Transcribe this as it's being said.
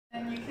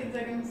kids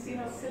are going to see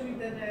how silly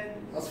that is.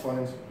 That's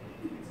fine.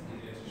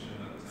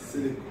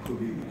 Silly could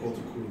be equal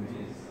to cool.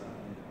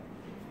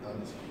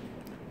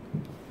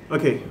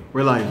 Okay,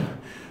 we're live.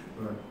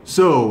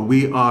 So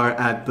we are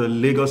at the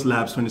Lagos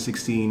Labs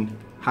 2016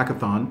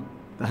 Hackathon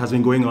that has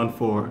been going on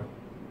for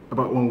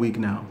about 1 week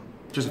now.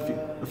 Just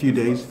a few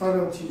days.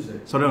 Started on Tuesday.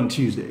 Started on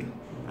Tuesday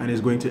and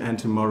is going to end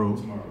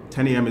tomorrow.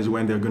 10 a.m. is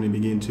when they're going to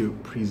begin to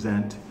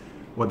present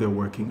what they're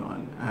working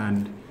on.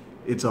 And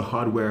it's a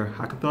hardware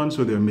hackathon,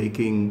 so they're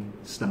making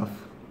stuff,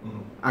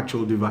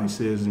 actual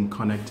devices and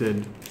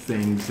connected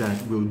things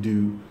that will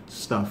do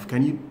stuff.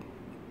 Can you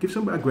give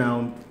some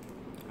background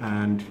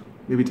and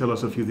maybe tell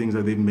us a few things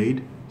that they've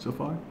made so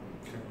far?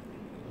 Okay.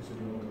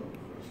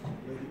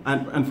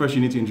 And first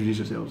you need to introduce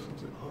yourselves.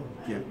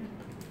 Yeah.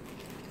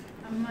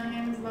 My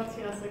name is Lotte.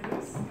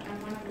 I'm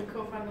one of the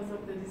co-founders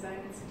of the Design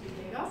Institute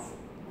Lagos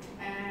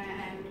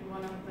and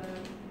one of the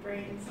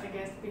brains, I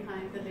guess,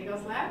 behind the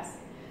Lagos Labs.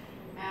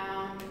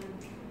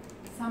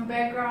 Some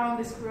background,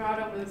 this grew out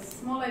of a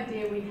small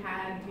idea we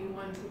had. We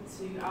wanted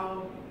to,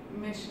 our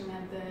mission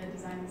at the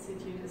Design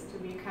Institute is to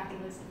be a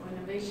catalyst for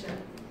innovation.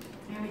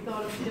 And we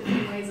thought of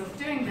different ways of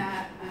doing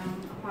that,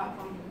 apart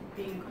from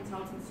being a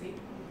consultancy.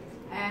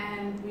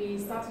 And we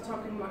started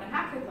talking about a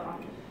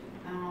hackathon.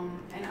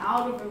 And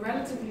out of a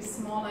relatively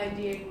small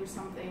idea grew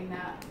something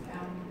that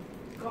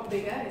got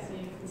bigger, as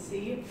you can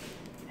see,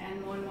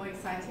 and more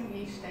exciting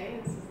each day.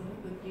 This is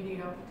the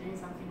beauty of doing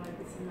something like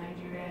this in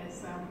Nigeria.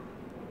 Is,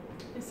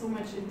 there's so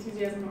much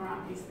enthusiasm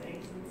around these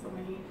things and so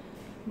many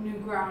new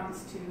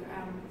grounds to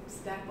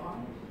step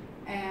on.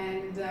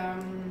 And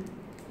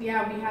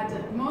yeah, we had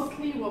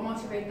mostly what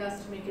motivated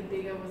us to make it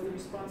bigger was the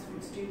response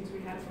from students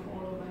we had from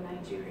all over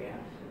Nigeria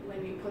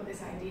when we put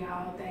this idea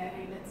out there.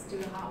 Hey, let's do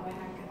a hardware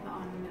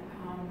hackathon.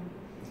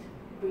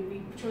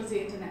 We chose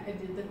the internet,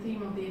 the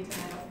theme of the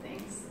Internet of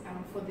Things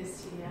for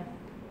this year.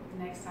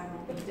 Next time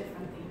will be a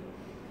different theme.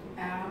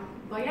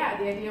 But yeah,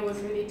 the idea was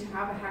really to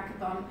have a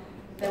hackathon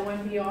that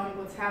went beyond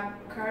what's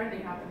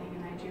currently happening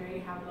in Nigeria.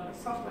 You have a lot of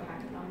software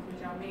hackathons,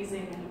 which are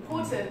amazing and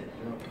important,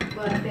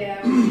 but there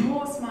are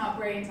more smart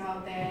brains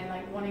out there,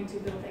 like wanting to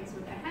build things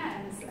with their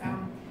hands,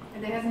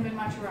 and there hasn't been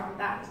much around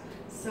that.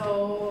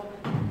 So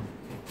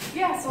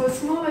yeah, so a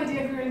small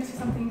idea grew into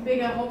something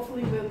bigger.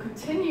 Hopefully we'll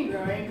continue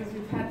growing because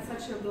we've had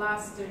such a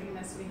blast doing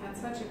this. We had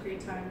such a great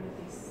time with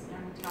these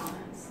young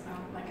talents.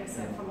 Like I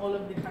said, from all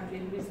over the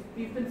country.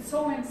 We've been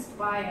so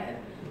inspired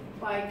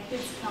by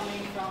kids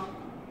coming from,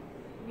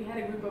 we had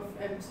a group of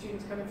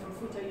students coming from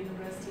Futa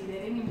University. They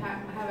didn't even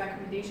have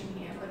accommodation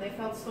here, but they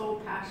felt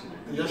so passionate.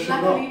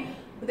 Luckily,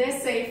 they're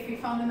safe. We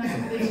found an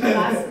accommodation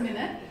last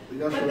minute.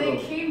 But they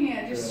came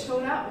here, just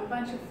showed up, a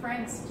bunch of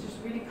friends, just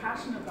really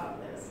passionate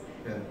about this.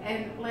 Yeah.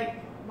 And like,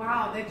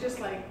 wow, they're just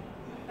like,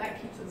 that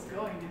keeps us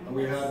going. And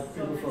we had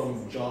people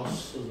from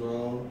Jos as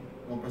well,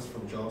 one person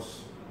from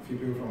Jos, a few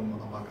people from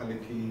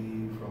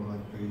Abakaliki, from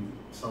like the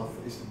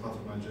southeastern part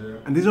of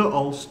Nigeria. And these are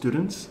all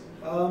students?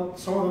 Some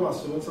of them are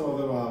students, some of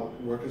them are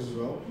workers as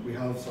well. We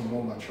have some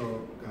more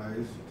mature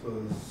guys. So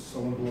there's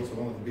someone who works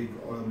for one of the big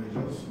oil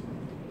majors.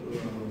 We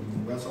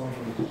have someone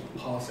from the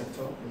power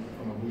sector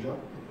from Abuja.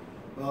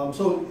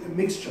 So a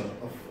mixture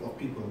of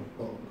people,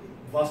 but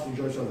vast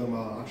majority of them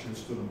are actually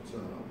students.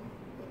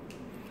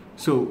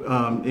 So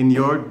in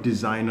your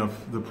design of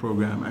the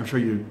program, I'm sure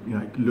you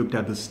looked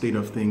at the state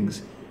of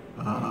things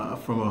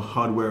from a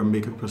hardware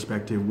maker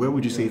perspective. Where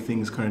would you say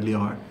things currently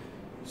are?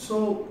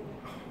 So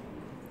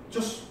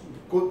just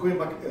going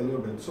back a little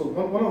bit. So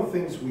one of the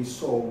things we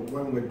saw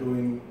when we were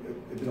doing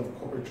a bit of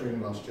corporate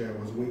training last year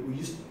was we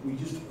used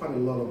quite a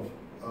lot of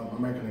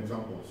American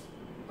examples.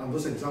 And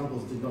those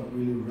examples did not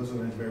really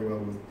resonate very well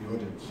with the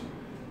audience.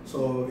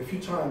 So a few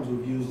times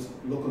we've used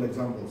local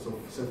examples. So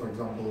say for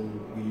example,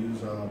 we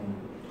use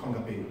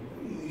Conga Pay.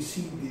 You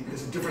see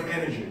there's a different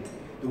energy.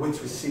 The way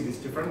it's received is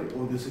different,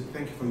 or they say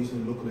thank you for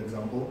using a local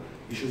example.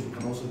 It shows we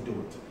can also do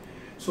it.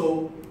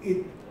 So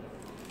it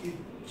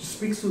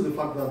speaks to the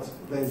fact that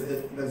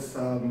there's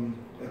a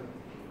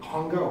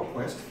hunger or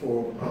quest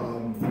for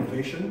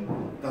innovation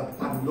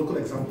and local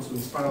examples to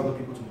inspire other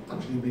people to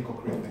actually make or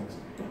create things.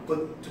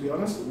 But to be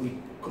honest, we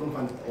couldn't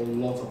find a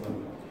lot of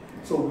them.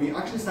 So we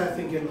actually started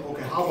thinking,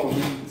 okay, how about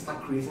we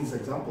start creating these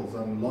examples?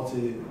 And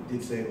Lotte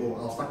did say, oh,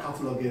 I'll start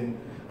cataloging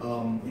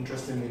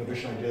interesting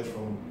innovation ideas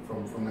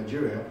from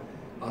Nigeria.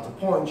 At a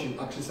point, you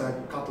actually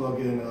start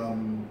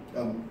cataloging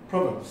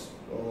proverbs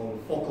or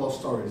folklore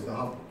stories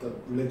that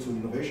relate to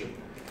innovation.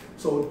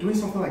 So doing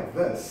something like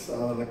this,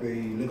 like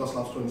the Lagos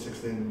Labs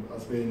 2016,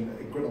 has been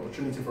a great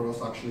opportunity for us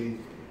to actually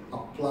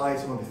apply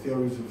some of the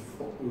theories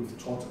we've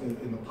taught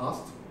in the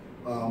past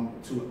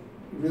to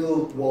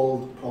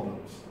real-world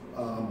problems.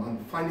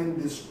 And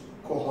finding this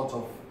cohort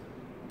of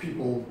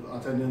people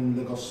attending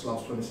Lagos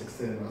Labs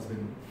 2016 has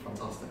been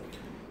fantastic.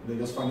 They're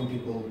just finding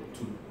people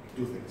to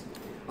do things.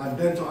 And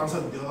then to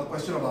answer the other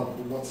question about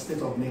what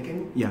state of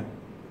making,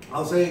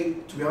 I'll say,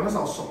 to be honest,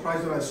 I was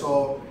surprised when I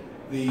saw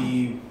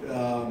the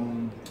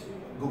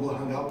Google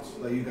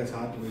Hangouts that you guys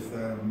had with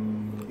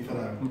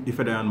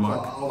Ifeda and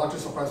Mark. So I was actually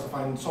surprised to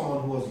find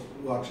someone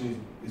who actually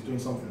is doing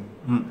something.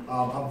 Mm.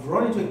 I've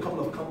run into a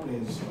couple of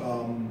companies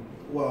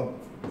who are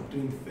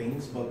doing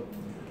things, but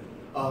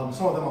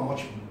some of them are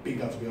much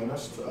bigger, to be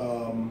honest.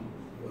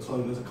 So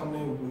there's a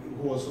company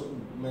who was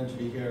meant to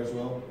be here as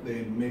well.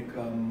 They make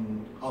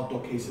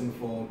outdoor casing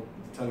for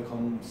the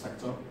telecom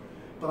sector.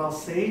 But I'll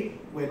say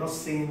we're not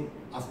seeing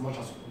as much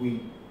as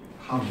we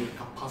have the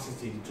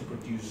capacity to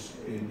produce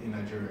in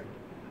Nigeria.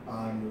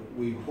 And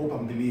we hope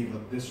and believe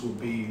that this will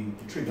be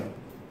the trigger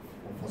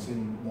for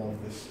seeing more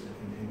of this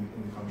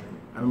in the country.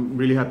 I'm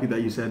really happy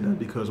that you said that,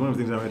 because one of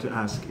the things I wanted to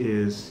ask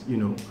is,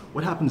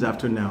 what happens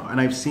after now? And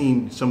I've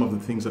seen some of the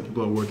things that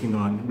people are working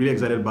on. Really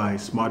excited by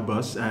Smart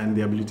Bus and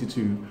the ability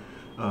to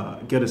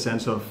get a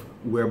sense of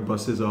where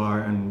buses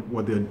are and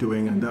what they're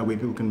doing, and that way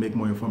people can make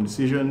more informed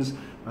decisions.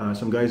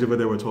 Some guys over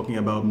there were talking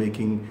about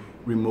making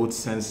remote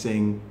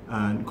sensing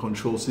and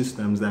control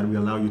systems that will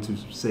allow you to,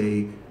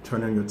 say,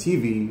 turn on your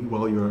TV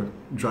while you're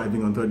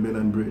driving on 3rd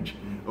Mainland Bridge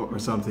or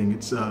something.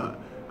 It's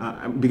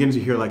I'm beginning to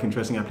hear like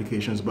interesting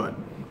applications, but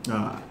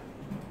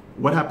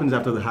what happens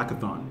after the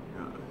hackathon?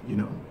 Do you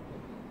want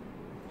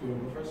to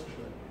go first?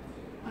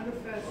 I'll go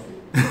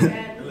first.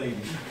 Yeah. The lady.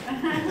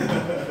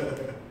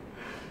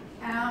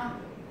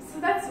 So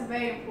that's a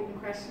very important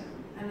question,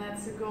 and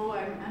that's a goal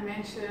I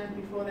mentioned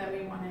before, that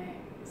we want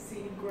to see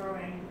it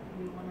growing.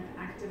 We want to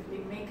actively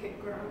make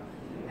it grow,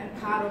 and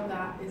part of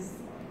that is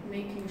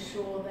making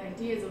sure the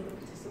ideas of the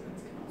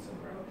participants can also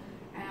grow.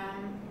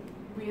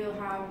 We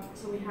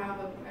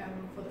have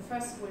for the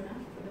first winner,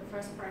 for the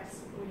first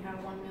prize, we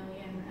have 1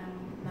 million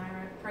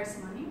naira prize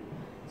money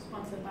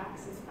sponsored by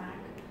Access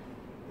Bank,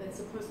 that's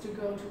supposed to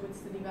go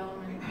towards the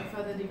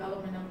further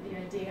development of the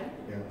idea.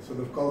 Yeah, so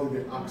they've called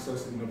it the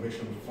Access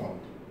Innovation Fund,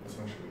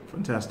 essentially.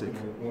 Fantastic.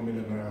 1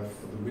 million naira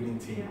for the winning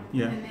team.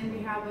 Yeah. And then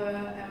we have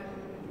a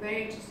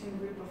very interesting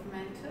group of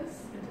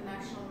mentors,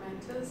 international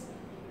mentors,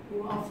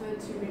 who offer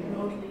to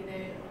remotely,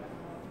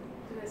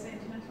 did I say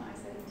international? I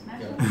said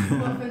international. Yeah. Who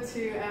offer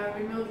to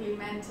remotely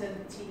mentor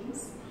the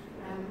teams.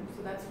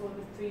 So that's for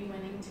the 3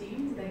 winning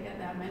teams. They get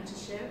that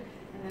mentorship,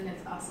 and then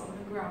it's us on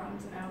the ground,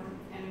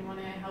 and we want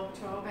to help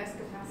to our best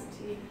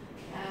capacity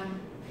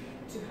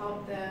to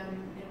help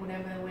them in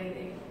whatever way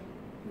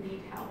they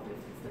need help, if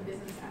it's the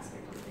business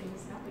aspect of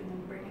things, helping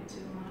them bring it to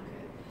the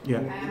market. Yeah.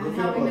 And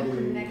helping them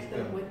connect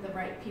them with the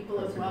right people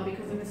as well,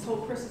 because in this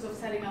whole process of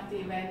setting up the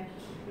event,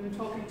 we've been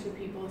talking to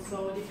people,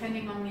 so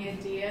depending on the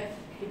idea,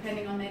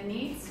 depending on their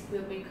needs,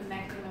 we'll be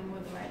connecting them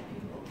with the right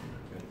people.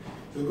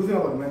 So the good thing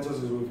about mentors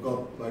is we've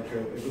got like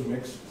a good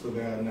mix. So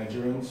there are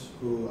Nigerians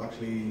who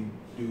actually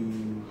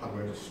do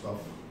hardware stuff.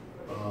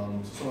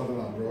 So some of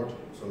them are abroad,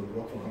 so they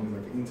work for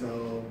companies like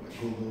Intel,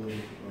 like Google,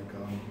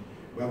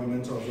 we have a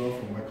mentor as well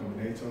from Y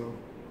Combinator.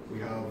 We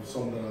have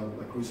some that are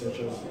like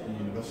researchers in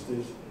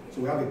universities.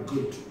 So we have a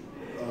good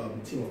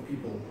team of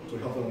people to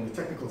help them on the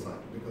technical side,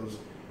 because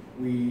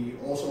we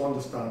also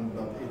understand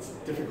that it's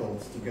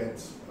difficult to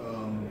get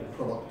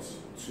products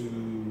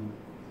to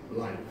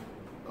life.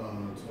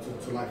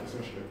 To life,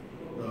 essentially.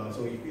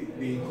 So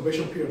the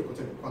incubation period could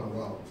take quite a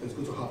while. So it's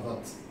good to have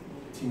that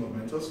team of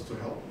mentors to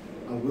help,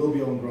 and we'll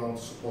be on ground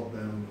to support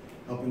them,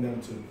 helping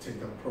them to take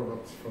their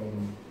products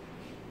from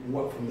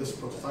this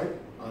prototype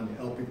and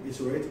help it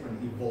iterate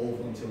and evolve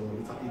until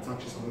it's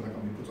actually something that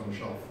can be put on the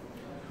shelf.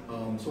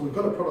 So we've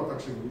got a product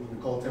actually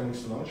we call 10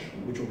 weeks to launch,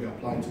 which will be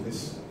applied to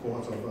this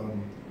cohort of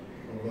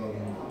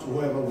to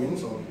whoever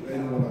wins or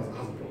anyone that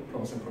has a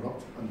promising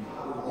product and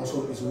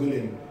also is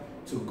willing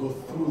to go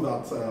through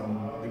that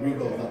the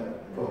rigor of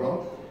that program,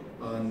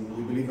 and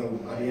we believe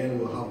that at the end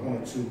we'll have 1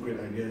 or 2 great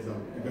ideas that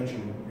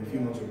eventually in a few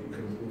months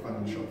we'll find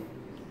on the shelf.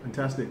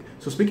 Fantastic.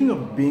 So speaking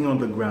of being on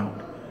the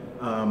ground,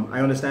 I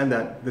understand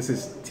that this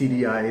is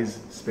TDI's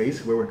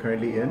space where we're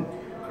currently in.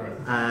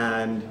 Correct.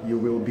 And you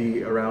will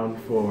be around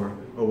for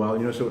a while.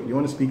 So you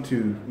want to speak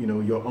to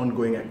your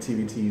ongoing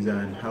activities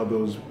and how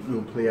those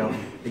will play out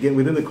again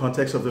within the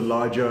context of the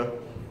larger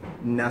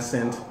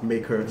nascent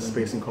maker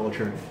space and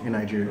culture in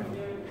Nigeria.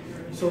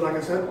 So like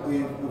I said,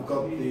 we've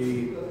got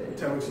the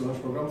 10 weeks to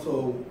launch program.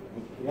 So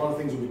one of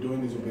the things we'll be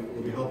doing is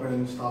we'll be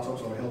helping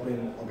startups or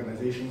helping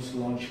organizations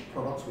launch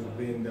products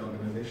within their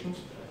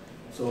organizations.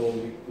 So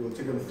we'll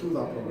take them through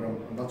that program,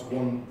 and that's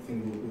one thing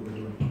we'll be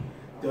doing.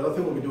 The other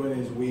thing we'll be doing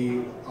is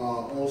we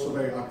are also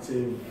very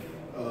active,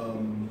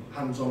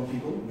 hands-on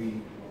people.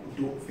 We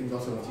do things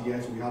outside of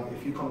TDI. So we have a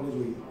few companies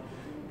we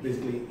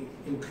basically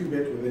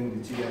incubate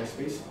within the TDI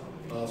space.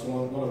 So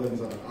one of them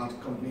is an art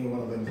company,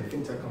 one of them is a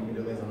fintech company,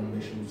 the other is an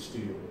animation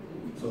studio.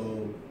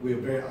 So we're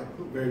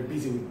very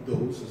busy with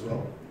those as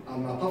well.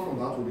 And apart from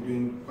that, we'll be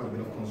doing quite a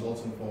bit of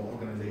consulting for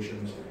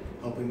organizations,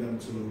 helping them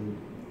to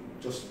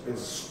just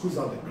squeeze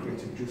out the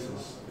creative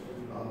juices,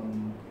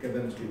 get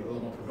them to be a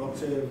lot more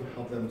productive,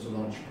 help them to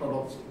launch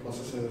products,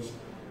 processes,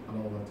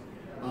 and all that.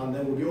 And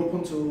then we'll be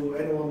open to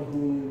anyone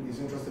who is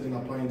interested in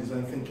applying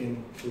design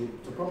thinking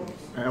to problems.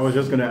 I was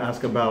just going to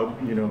ask about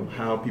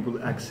how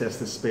people access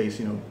the space.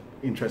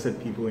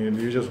 interested people in?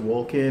 Do you just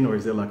walk in, or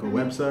is there like a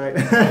website?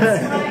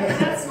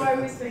 That's why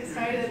we're so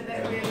excited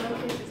that we're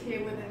located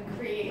here within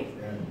Crete,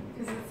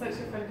 because it's such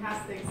a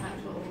fantastic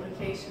central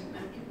location,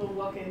 and people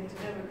walk in to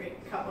have a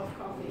great cup of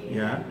coffee.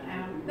 Yeah.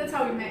 And, that's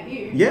how we met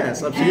you.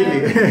 Yes,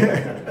 absolutely.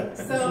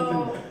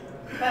 So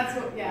that's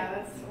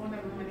one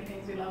of the many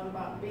things we love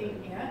about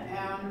being here.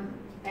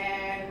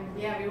 And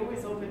yeah, we're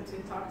always open to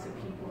talk to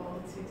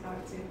people,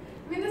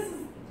 I mean, this is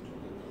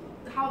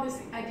how this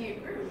idea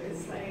grew.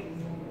 It's like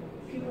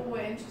people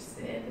were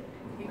interested,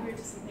 it grew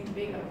to something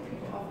bigger,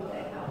 people offered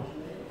their help.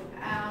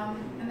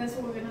 And that's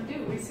what we're going to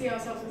do. We see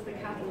ourselves as the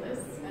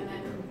catalysts, and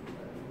then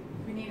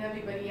we need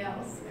everybody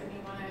else, and we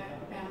want to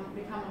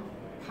become a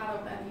part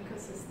of that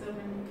ecosystem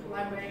and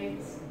collaborate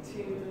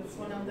it's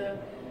one of the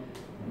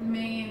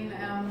main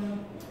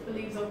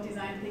beliefs of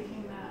design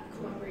thinking, that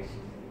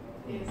collaboration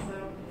is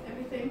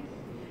everything.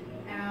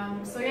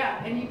 So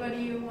yeah,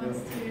 anybody who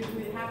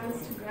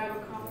happens to grab a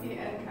coffee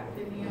at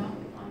Cafe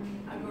Neon on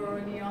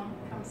Agora Neon,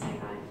 come say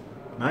hi.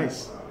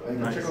 Nice. And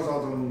you can check us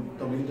out on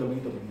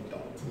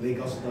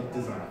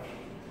www.lagos.design.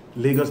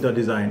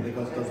 Lagos.design.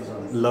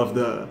 Love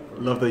the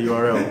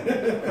URL.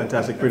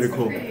 Fantastic, pretty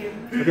cool.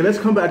 Okay, let's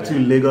come back to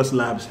Lagos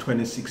Labs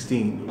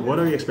 2016. What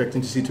are you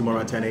expecting to see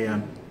tomorrow at 10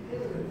 a.m.?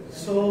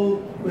 So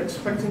we're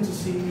expecting to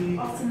see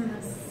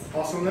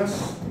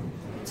awesomeness.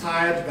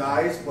 Tired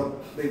guys, but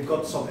they've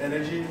got some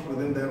energy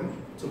within them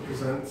to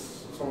present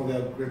some of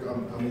their great,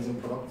 amazing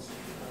products.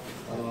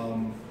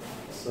 And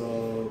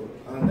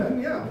then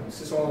you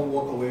see someone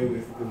walk away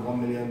with the 1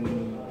 million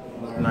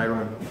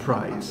Naira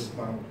prize.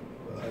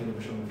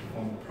 Innovation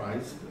Fund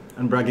prize.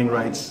 And bragging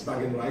rights.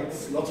 Bragging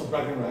rights, lots of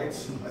bragging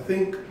rights.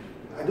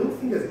 I don't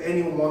think there's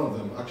any one of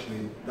them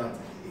actually that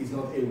is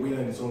not a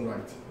winner in its own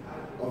right.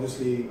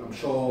 Obviously, I'm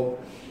sure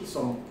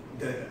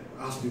there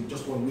has to be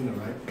just one winner,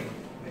 right?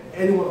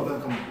 Any one of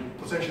them can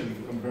potentially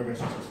become very, very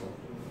successful.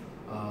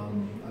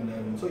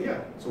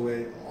 So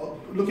we're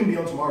looking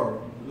beyond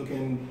tomorrow,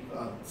 looking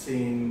at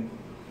seeing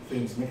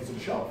things make it to the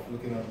shelf,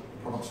 looking at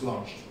products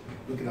launched,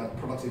 looking at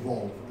products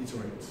evolve,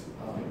 iterate,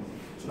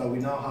 so that we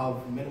now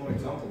have many more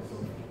examples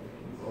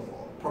of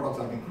products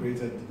that have been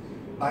created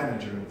by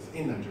Nigerians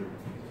in Nigeria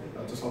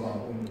to solve our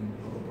own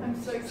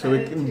problems. So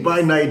we can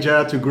buy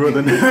Nigeria to grow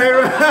the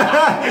Naira.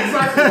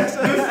 Exactly. This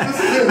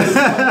is a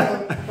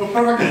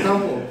perfect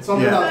example.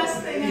 Something that,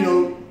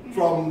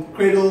 from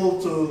cradle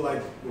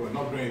to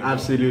not great.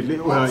 Absolutely.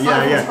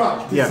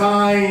 Scratch,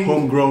 design,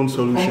 homegrown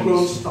solutions.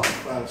 Homegrown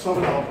stuff.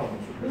 Solving our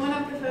problems. One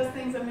of the first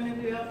things I'm going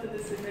to do after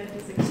this event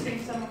is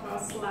exchange some of our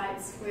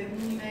slides with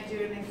new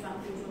Nigerian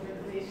examples of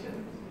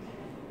innovation.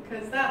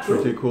 Because that's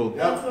pretty cool.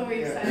 That's what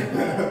we're excited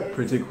about.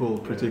 Pretty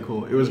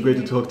cool. It was great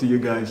to talk to you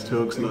guys,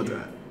 Toks,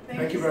 Lotte.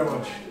 Thank you very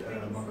much.